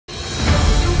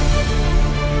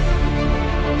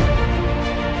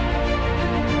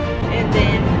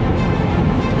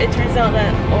it turns out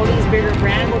that all these bigger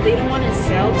brands, well, they don't want to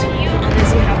sell to you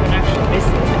unless you have an actual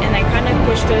business. And that kind of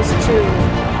pushed us to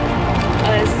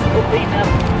us opening up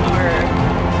our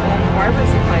barber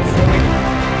supply store.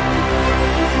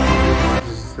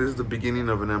 This is the beginning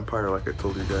of an empire, like I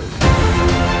told you guys.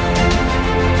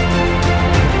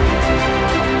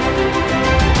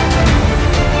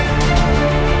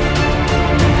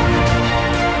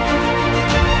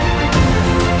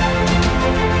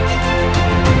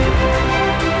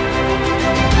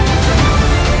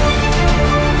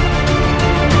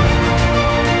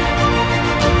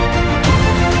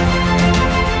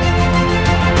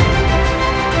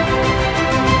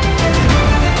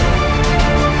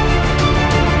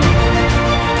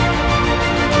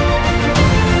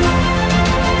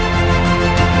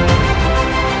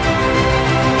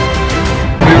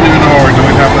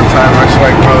 Time. I just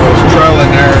like one of those trial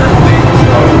and error things.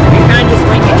 So you kind of just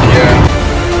wing it. Yeah.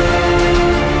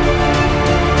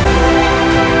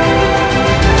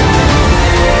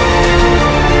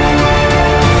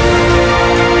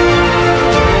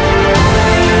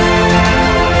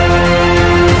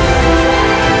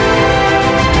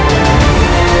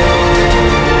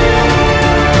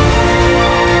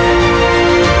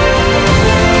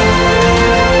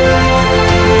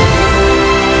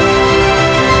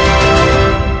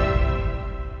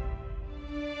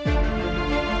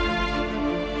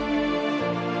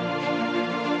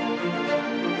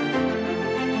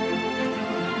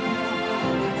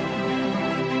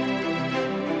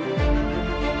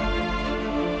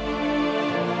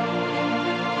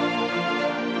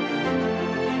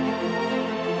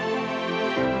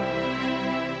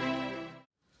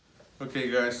 Okay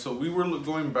guys, so we were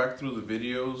going back through the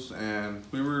videos and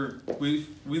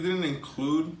we didn't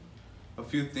include a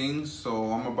few things,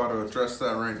 so I'm about to address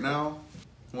that right now.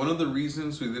 One of the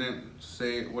reasons we didn't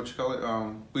say, we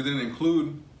didn't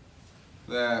include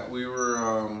that we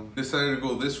were decided to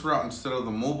go this route instead of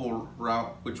the mobile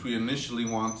route, which we initially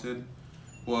wanted,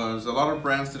 was a lot of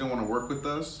brands didn't want to work with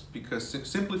us because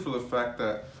simply for the fact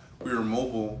that we were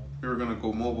mobile, we were going to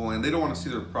go mobile, and they don't want to see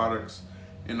their products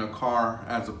in a car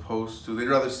as opposed to, they'd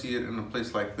rather see it in a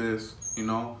place like this, you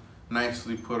know,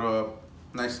 nicely put up,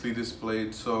 nicely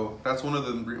displayed. So that's one of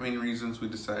the main reasons we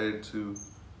decided to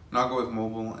not go with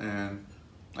mobile and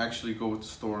actually go with the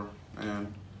store.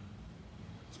 And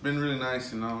it's been really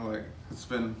nice, you know, like it's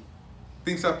been,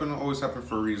 things always happen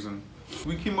for a reason.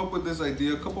 We came up with this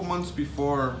idea a couple months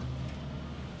before.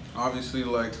 Obviously,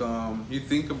 like you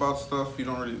think about stuff,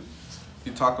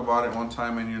 you talk about it one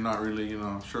time and you're not really, you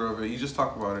know, sure of it. You just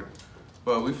talk about it.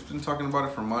 But we've been talking about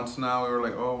it for months now. We were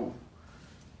like, oh,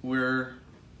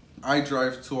 I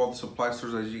drive to all the supply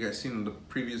stores, as you guys seen in the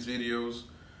previous videos,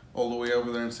 all the way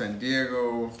over there in San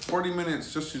Diego. 40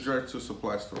 minutes just to drive to a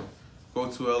supply store. Go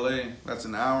to LA, that's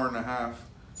an hour and a half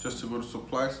just to go to a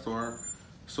supply store.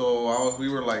 So we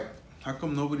were like, how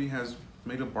come nobody has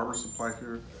made a barber supply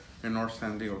here in North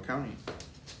San Diego County?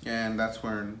 And that's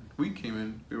when we came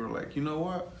in. We were like, you know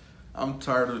what? I'm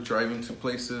tired of driving to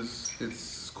places.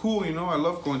 It's cool, you know, I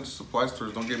love going to supply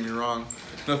stores, don't get me wrong.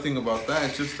 Nothing about that.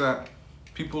 It's just that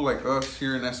people like us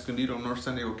here in Escondido, North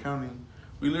San Diego County,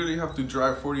 we literally have to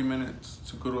drive 40 minutes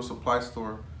to go to a supply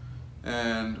store.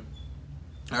 And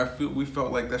we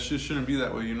felt like that shouldn't be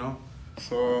that way, you know?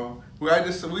 So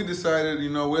we decided, you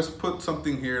know, let's put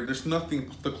something here. There's nothing,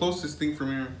 the closest thing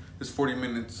from here is 40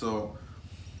 minutes, so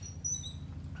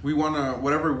we want to,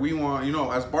 whatever we want, you know,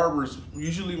 as barbers,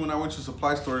 usually when I went to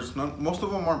supply stores, most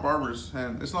of them aren't barbers,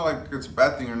 and it's not like it's a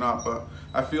bad thing or not, but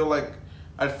I feel like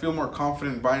I'd feel more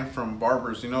confident buying from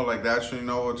barbers, you know, like they actually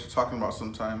know what you're talking about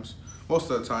sometimes, most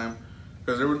of the time,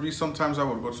 because there would be sometimes I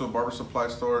would go to a barber supply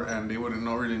store and they wouldn't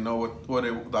really know what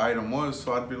the item was,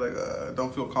 so I'd be like, I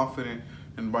don't feel confident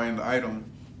in buying the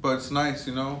item, but it's nice,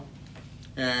 you know.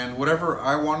 And whatever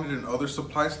I wanted in other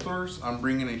supply stores, I'm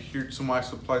bringing it here to my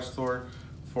supply store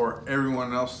for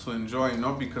everyone else to enjoy, you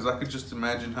know, because I could just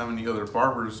imagine how many other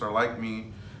barbers are like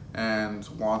me and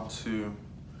want to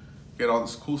get all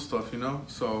this cool stuff, you know.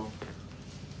 So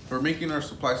we're making our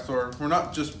supply store, we're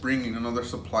not just bringing another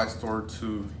supply store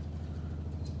to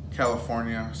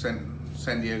California,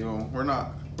 San Diego. We're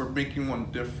making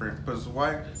one different, because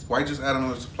why just add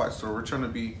another supply store? We're trying to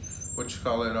be, we're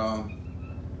trying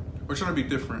to be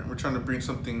different. We're trying to bring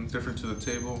something different to the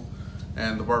table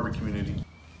and the barber community.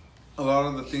 A lot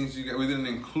of the things we didn't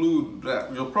include,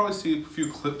 that you'll probably see a few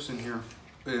clips in here,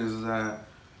 is that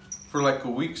for like a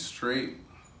week straight,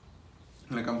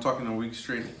 like I'm talking a week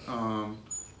straight,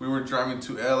 we were driving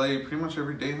to LA pretty much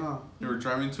every day, huh? We were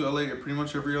driving to LA pretty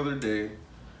much every other day.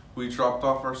 We dropped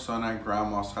off our son at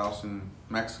grandma's house in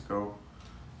Mexico,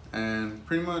 and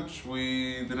pretty much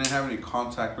we didn't have any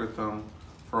contact with them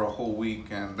for a whole week,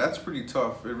 and that's pretty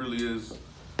tough. It really is.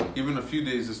 Even a few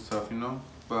days is tough, you know,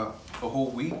 but a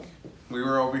whole week, we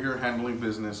were over here handling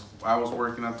business. I was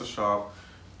working at the shop.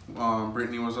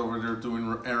 Brittany was over there doing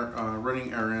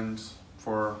running errands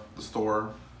for the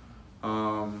store.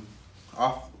 I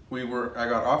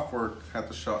got off work at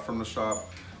the shop from the shop.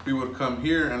 We would come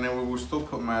here, and then we would still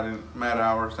put mad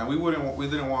hours, and we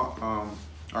didn't want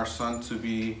our son to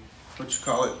be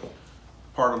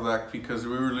part of that, because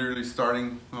we were literally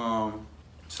starting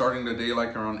the day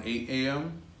like around 8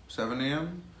 a.m. 7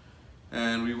 a.m.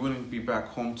 and we wouldn't be back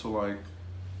home till like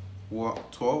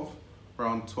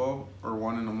around 12 or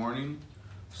 1 in the morning.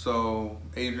 So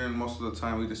Adrian, most of the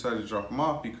time, we decided to drop him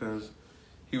off because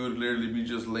he would literally be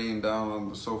just laying down on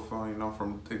the sofa, you know,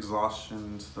 from exhaustion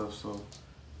and stuff. So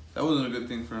that wasn't a good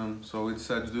thing for him. So we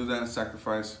decided to do that and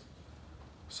sacrifice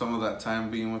some of that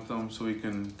time being with them so we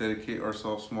can dedicate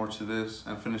ourselves more to this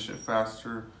and finish it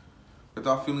faster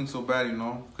without feeling so bad, you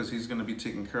know, because he's going to be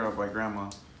taken care of by grandma.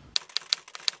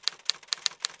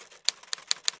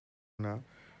 Now,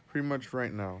 pretty much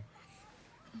right now,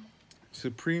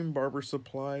 Supreme Barber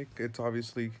Supply, it's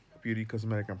obviously beauty,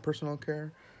 cosmetic, and personal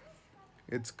care.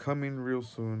 It's coming real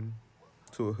soon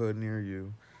to a hood near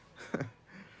you.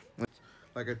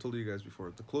 Like I told you guys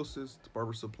before, the closest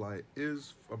Barber Supply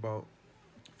is about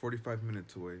 45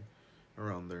 minutes away,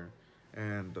 around there.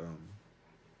 And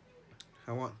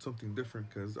I want something different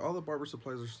because all the barber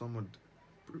supplies are somewhat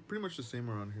pretty much the same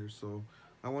around here. So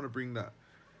I want to bring that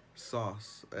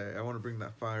sauce. I want to bring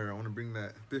that fire. I want to bring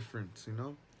that difference, you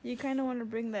know? You kind of want to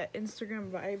bring that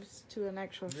Instagram vibes to an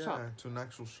actual shop. Yeah, to an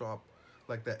actual shop.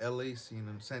 Like the LA scene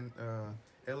and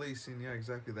LA scene, yeah,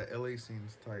 exactly. That LA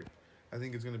scenes type. I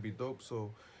think it's going to be dope.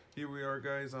 So here we are,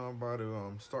 guys. I'm about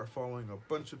to start following a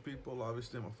bunch of people.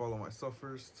 Obviously, I'm going to follow myself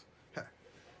first.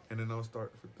 And then I'll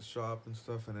start with the shop and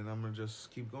stuff, and then I'm gonna just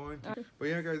keep going. But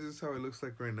yeah, guys, this is how it looks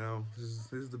like right now.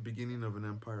 This is the beginning of an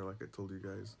empire, like I told you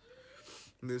guys.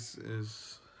 This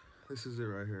is it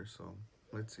right here. So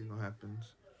let's see what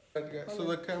happens. So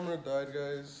the camera died,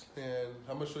 guys, and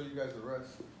I'm gonna show you guys the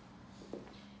rest.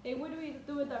 Hey, what do we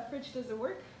do with that fridge? Does it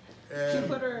work? And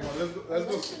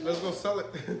let's go sell it.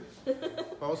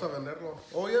 Vamos a venderlo.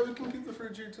 Oh yeah, we can keep the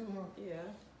fridge here too, huh? Yeah.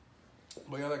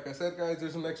 But yeah, like I said, guys,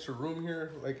 there's an extra room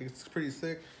here. Like, it's pretty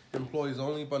sick. Employees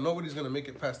only. But nobody's going to make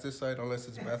it past this side unless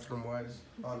it's bathroom-wise,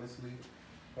 honestly.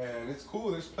 And it's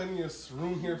cool. There's plenty of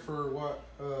room here for what?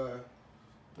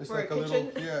 It's for like a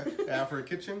little, yeah, for a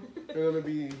kitchen. There's going to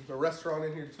be a restaurant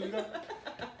in here, too, you know?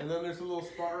 And then there's a little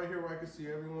spot right here where I can see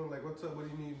everyone. Like, what's up? What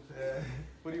do you need?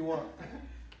 What do you want?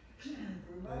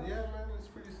 And yeah, man, it's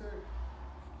pretty sick.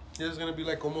 There's gonna be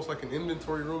like almost like an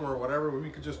inventory room or whatever where we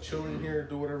could just chill in here,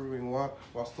 do whatever we want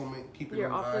while still keeping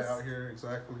an eye out here.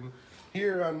 Exactly.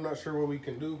 Here, I'm not sure what we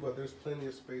can do, but there's plenty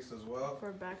of space as well.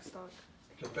 For backstock.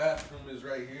 The bathroom is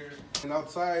right here. And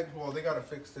outside, well, they gotta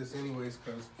fix this anyways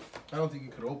because I don't think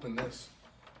you could open this.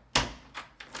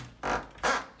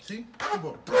 See?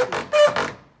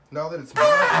 Now that it's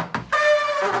mine.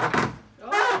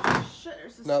 Shit,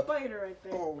 there's a spider right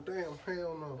there. Oh, damn.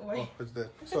 Hell no. Wait. Oh, it's dead.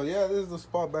 So, yeah, this is the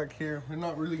spot back here. We're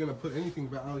not really going to put anything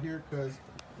back out here because,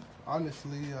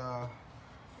 honestly,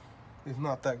 it's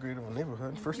not that great of a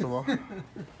neighborhood, first of all.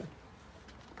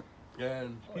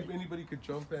 And anybody could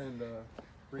jump and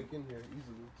break in here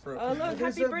easily. Oh, look.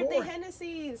 Happy birthday,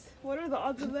 Hennessy's. What are the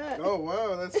odds of that? Oh,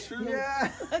 wow. That's true.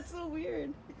 Yeah. That's so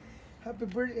weird. Happy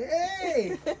birthday.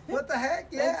 Hey, what the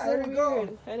heck? Yeah, so there we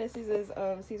go. Hennessy's is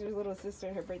Caesar's little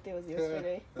sister. Her birthday was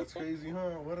yesterday. That's crazy,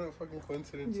 huh? What a fucking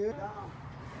coincidence. Yeah.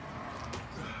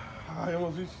 I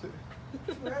almost reached it.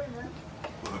 Right, man.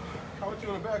 How much you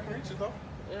want to bet I can reach it, though?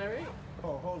 All right.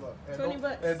 Oh, hold up. And 20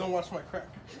 bucks. And don't watch my crack.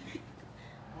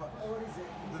 What is it?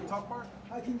 The top part?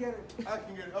 I can get it. I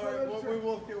can get it. All right, well, we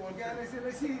will get one. Yeah,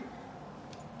 let's see.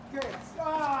 Good.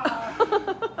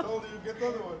 Told you, get the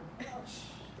other one.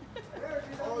 There it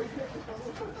is. Oh, yeah.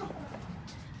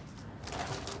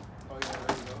 Oh, yeah,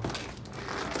 there you go.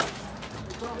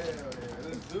 Hell yeah,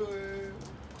 let's do it.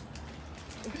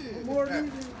 More Yeah.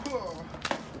 easy. Oh.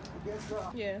 Guess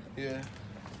Yeah. Yeah.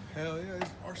 Hell yeah,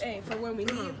 it's our Hey, for when we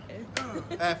leave.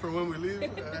 for when we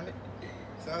leave.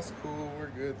 So that's cool. We're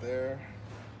good there.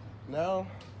 Now,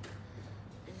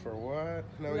 for what?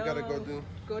 Now we gotta go do.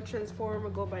 Go transform or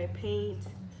go buy paint,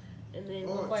 and then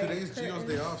go buy today's Gio's curtains,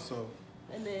 day off, so.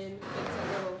 and then it's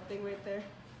a little thing right there.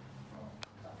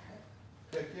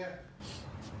 Heck yeah.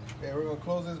 Okay, we're gonna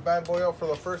close this bad boy out for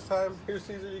the first time. Here,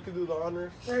 Caesar, you can do the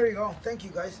honors. There you go. Thank you,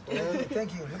 guys.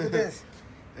 Thank you. Look at this.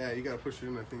 Yeah, you gotta push it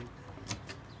in, I think.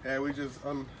 Yeah, we just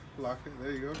unlock it.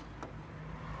 There you go.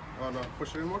 Oh no,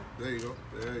 push it in more. There you go.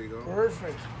 There you go.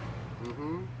 Perfect.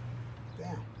 Mm-hmm.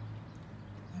 Damn.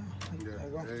 Yeah, There you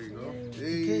go. there you go.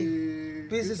 Okay. Hey,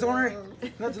 Business good owner, job.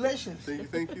 congratulations. Thank you,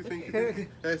 thank you, thank you. Thank you.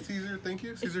 Hey, Caesar, thank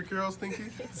you. Caesar Quiroz, thank you.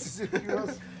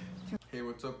 Hey,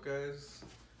 what's up, guys?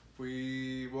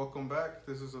 We welcome back.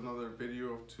 This is another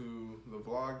video to the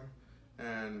vlog,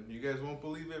 and you guys won't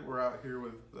believe it. We're out here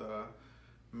with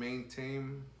main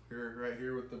team here, right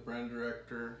here with the brand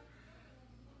director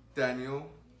Daniel.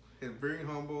 It's very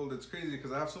humbled. It's crazy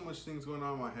because I have so much things going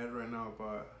on in my head right now,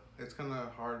 but it's kind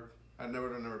of hard. I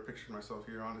never pictured myself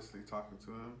here, honestly, talking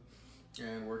to him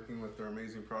and working with their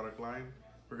amazing product line.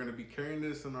 We're gonna be carrying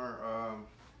this in our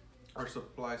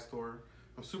supply store.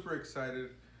 I'm super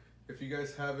excited. If you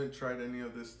guys haven't tried any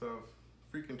of this stuff,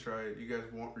 freaking try it. You guys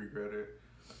won't regret it.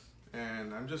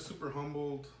 And I'm just super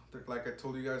humbled. Like I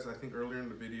told you guys, I think earlier in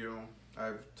the video,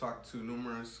 I've talked to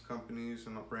numerous companies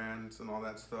and brands and all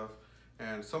that stuff.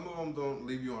 And some of them don't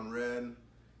leave you on red,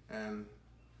 and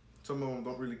some of them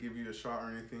don't really give you a shot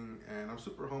or anything. And I'm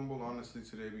super humbled, honestly,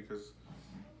 today because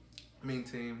main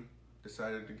team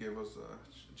decided to give us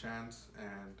a chance.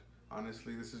 And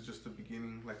honestly, this is just the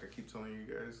beginning. Like I keep telling you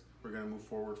guys, we're gonna move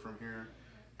forward from here,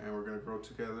 and we're gonna grow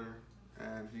together.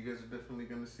 And you guys are definitely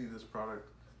gonna see this product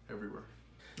everywhere.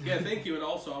 Yeah, thank you. And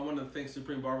also, I want to thank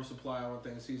Supreme Barber Supply. I want to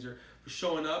thank Caesar for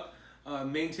showing up.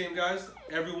 Main team guys,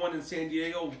 everyone in San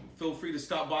Diego, feel free to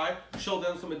stop by, show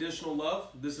them some additional love.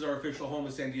 This is our official home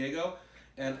in San Diego,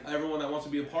 and everyone that wants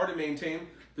to be a part of Main Team,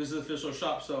 this is the official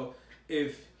shop. So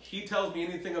if he tells me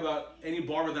anything about any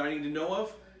barber that I need to know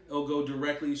of, it'll go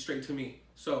directly straight to me.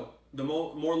 So the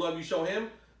more love you show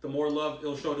him, the more love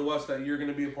it'll show to us that you're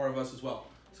going to be a part of us as well.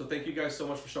 So thank you guys so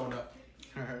much for showing up.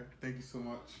 All right, thank you so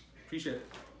much. Appreciate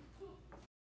it.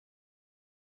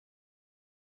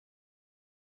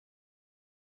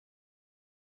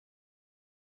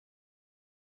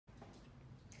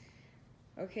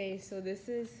 Okay, so this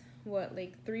is what,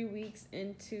 like 3 weeks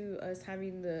into us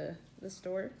having the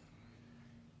store,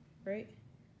 right?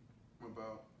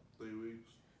 About 3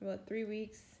 weeks. About 3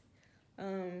 weeks.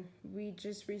 We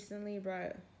just recently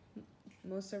brought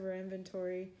most of our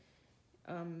inventory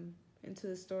into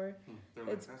the store. They're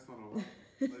like, that's not a lot.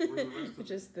 Like, where's the rest of it?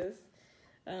 Just this.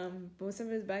 Most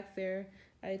of it is back there.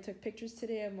 I took pictures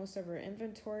today of most of our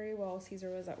inventory while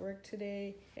Caesar was at work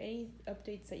today. Any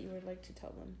updates that you would like to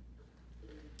tell them?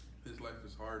 This life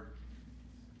is hard.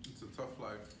 It's a tough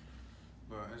life.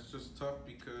 But it's just tough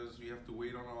because you have to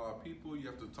wait on a lot of people. You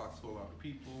have to talk to a lot of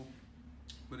people.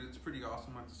 But it's pretty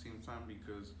awesome at the same time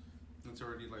because it's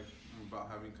already like about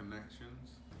having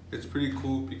connections. It's pretty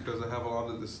cool because I have a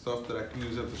lot of this stuff that I can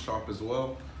use at the shop as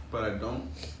well, but I don't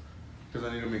because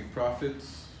I need to make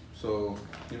profits. So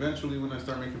eventually when I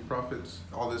start making profits,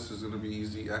 all this is gonna be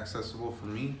easy, accessible for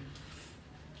me.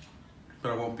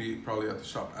 But I won't be probably at the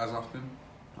shop as often.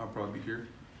 I'll probably be here,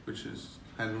 which is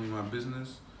handling my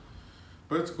business.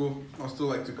 But it's cool. I'll still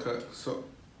like to cut. So,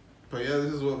 but yeah,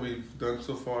 this is what we've done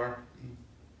so far.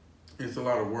 It's a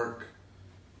lot of work.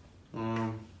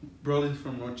 Probably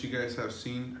from what you guys have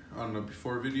seen on the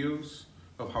before videos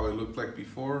of how it looked like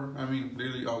before. I mean,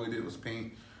 literally all we did was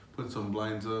paint, put some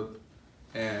blinds up,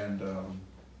 and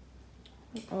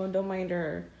Oh, don't mind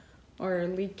our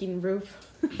leaking roof.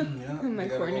 yeah, in the they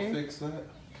gotta corner. go fix that.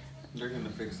 They're gonna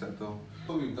fix that though.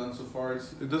 What we've done so far,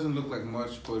 it doesn't look like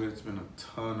much, but it's been a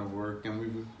ton of work,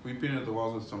 and we painted the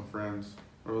walls with some friends,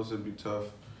 or else it'd be tough.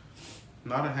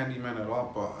 Not a handyman at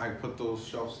all, but I put those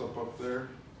shelves up there.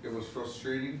 It was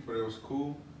frustrating, but it was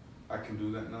cool. I can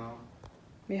do that now.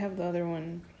 We have the other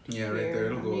one. Yeah, right here. there.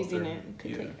 It'll I'm go up using there. it to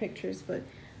Yeah. take pictures, but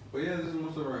Yeah, this is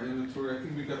most of our inventory. I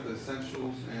think we got the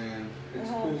essentials, and it's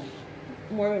cool.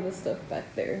 more of the stuff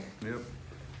back there. Yep.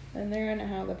 And they're gonna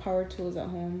have the power tools at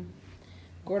home.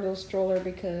 Gordo's stroller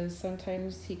because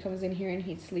sometimes he comes in here and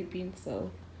he's sleeping,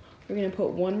 so we're gonna put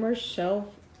one more shelf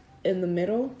in the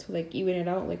middle to like even it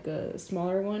out, like a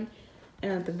smaller one.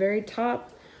 And at the very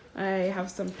top, I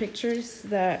have some pictures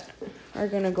that are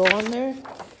gonna go on there,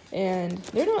 and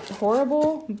they're not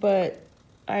horrible, but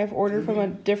I've ordered from a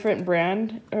different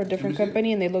brand or different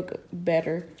company, and they look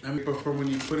better. I mean, but from when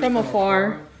you put it From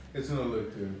afar. it's gonna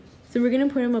look good. So we're gonna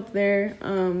put them up there.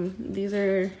 These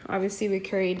are obviously we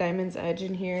carry Diamond's Edge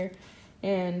in here,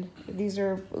 and these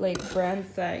are like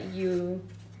brands that you,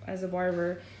 as a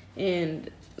barber, and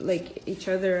like each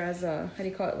other as a how do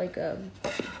you call it, like a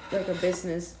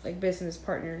business, like business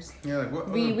partners. Yeah, like what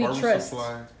We other barber trust.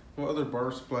 supply? What other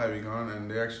barber supply have you gone and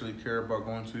they actually care about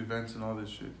going to events and all this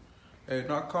shit? Hey,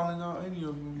 not calling out any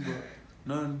of them, but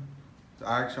none.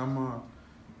 Actually,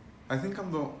 I think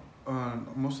I'm the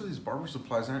most of these barber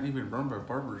supplies aren't even run by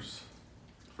barbers.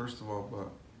 First of all, but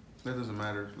That doesn't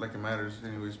matter. Like, it matters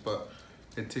anyways, but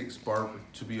it takes barber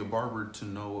to be a barber to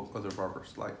know what other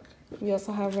barbers like. We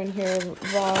also have in here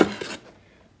Rod,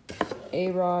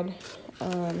 A-Rod,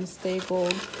 Stay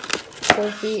Gold,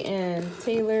 Sophie, and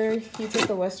Taylor. He took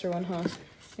the Western one, huh?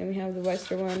 And we have the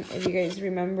Western one. If you guys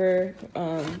remember,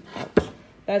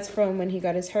 that's from when he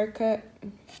got his haircut.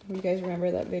 You guys remember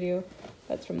that video?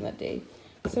 That's from that day.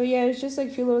 So yeah, it's just like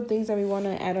a few little things that we want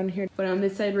to add on here. But on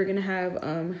this side, we're gonna have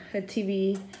a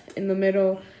TV in the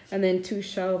middle, and then 2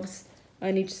 shelves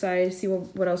on each side. See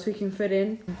what else we can fit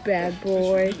in. Bad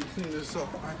boy. Clean this up.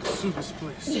 I can sue this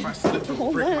place. If I slip, it'll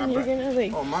Hold break my on, you're back. gonna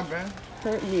like Oh, my bad.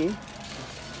 hurt me.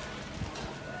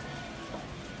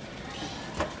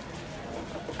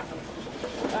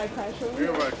 I crashed over.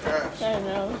 You're about to crash. I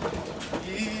know.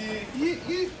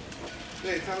 Yeah.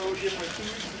 Hey, time to go get my 2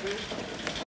 weeks today.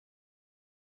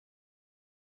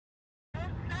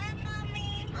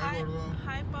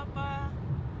 Hi, Papa.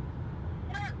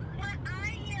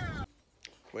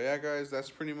 But yeah, guys, that's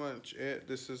pretty much it.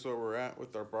 This is where we're at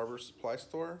with our barber supply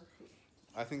store.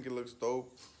 I think it looks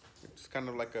dope. It's kind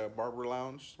of like a barber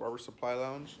lounge, barber supply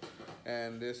lounge.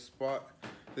 And this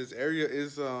area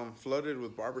is flooded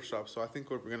with barbershops, so I think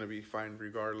we're gonna be fine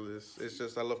regardless. It's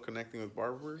just, I love connecting with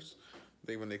barbers.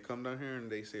 When they come down here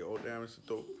and they say, oh damn, it's a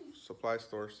dope supply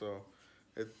store, so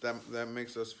that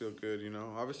makes us feel good, you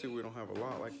know. Obviously we don't have a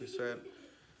lot, like we said,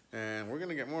 and we're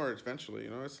gonna get more eventually, you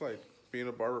know. It's like being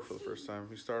a barber for the first time.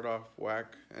 You start off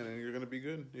whack and then you're gonna be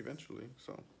good eventually.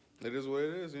 So it is what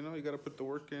it is, you know. You gotta put the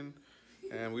work in,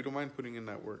 and we don't mind putting in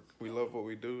that work. We love what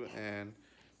we do, and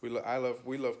we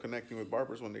love connecting with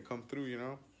barbers when they come through, you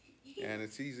know. And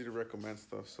it's easy to recommend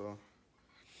stuff, so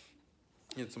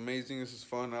it's amazing. This is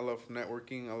fun. I love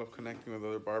networking. I love connecting with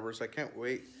other barbers. I can't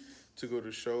wait to go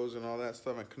to shows and all that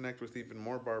stuff and connect with even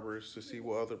more barbers to see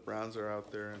what other brands are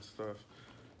out there and stuff.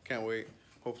 Can't wait.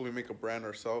 Hopefully make a brand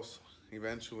ourselves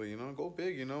eventually, you know. Go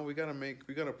big, you know. We gotta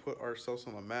put ourselves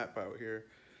on the map out here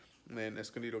in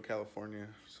Escondido, California.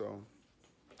 So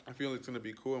I feel it's gonna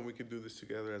be cool, and we could do this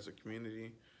together as a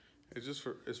community.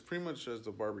 It's pretty much as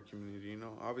the barber community, you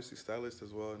know. Obviously stylists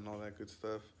as well and all that good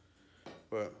stuff,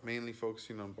 but mainly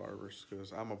focusing on barbers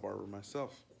because I'm a barber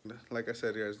myself. Like I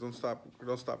said, guys, don't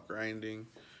stop grinding.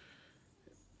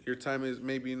 Your time is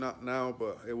maybe not now,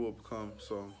 but it will come,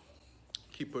 so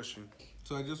keep pushing.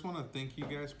 So I just want to thank you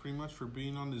guys pretty much for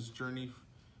being on this journey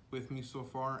with me so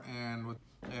far, and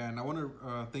I want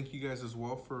to thank you guys as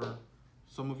well for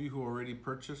some of you who already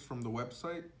purchased from the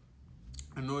website.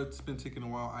 I know it's been taking a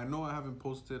while. I know I haven't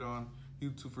posted on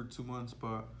YouTube for 2 months,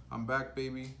 but I'm back,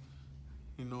 baby.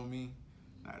 You know me.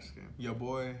 Nah, just kidding. Your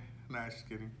boy. Nah, just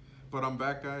kidding. But I'm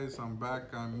back, guys. I'm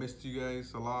back. I missed you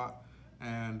guys a lot,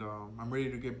 and I'm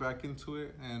ready to get back into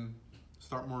it and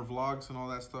start more vlogs and all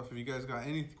that stuff. If you guys got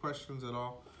any questions at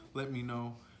all, let me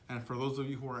know. And for those of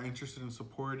you who are interested in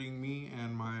supporting me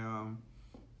and my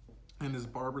and this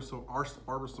our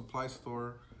barber supply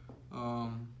store,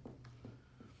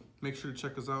 make sure to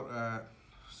check us out at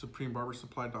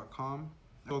supremebarbersupply.com.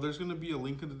 So there's going to be a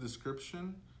link in the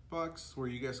description box where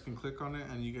you guys can click on it,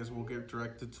 and you guys will get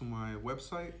directed to my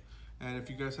website. And if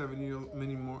you guys have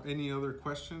any other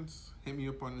questions, hit me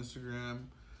up on Instagram.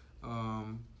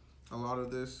 A lot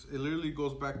of this, it literally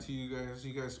goes back to you guys.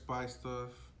 You guys buy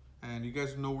stuff, and you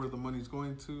guys know where the money's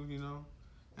going to, you know.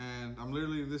 And I'm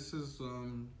literally, this is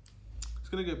it's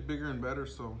gonna get bigger and better,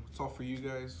 so it's all for you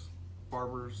guys,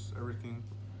 barbers, everything.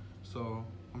 So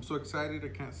I'm so excited. I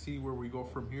can't see where we go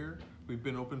from here. We've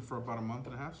been open for about a month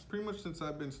and a half, pretty much since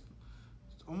I've been,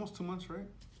 almost 2 months, right?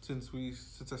 Since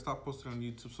I stopped posting on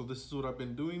YouTube. So this is what I've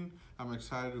been doing. I'm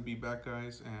excited to be back,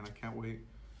 guys, and I can't wait.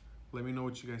 Let me know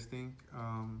what you guys think.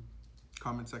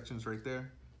 Comment section's right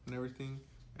there and everything.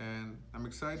 And I'm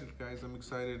excited, guys. I'm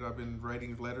excited. I've been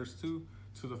writing letters to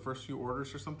the first few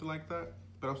orders or something like that,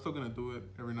 but I'm still gonna do it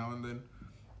every now and then.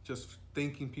 Just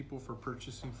thanking people for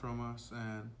purchasing from us,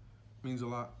 and it means a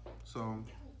lot. So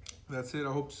that's it.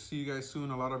 I hope to see you guys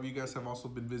soon. A lot of you guys have also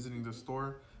been visiting the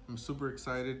store. I'm super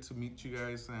excited to meet you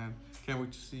guys, and can't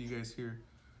wait to see you guys here.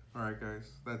 All right,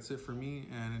 guys, that's it for me,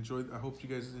 and I hope you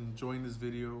guys enjoying this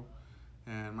video.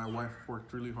 And my wife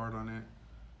worked really hard on it,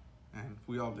 and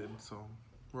we all did, so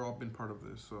we're all been part of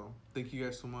this. So thank you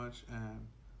guys so much, and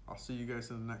I'll see you guys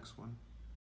in the next one.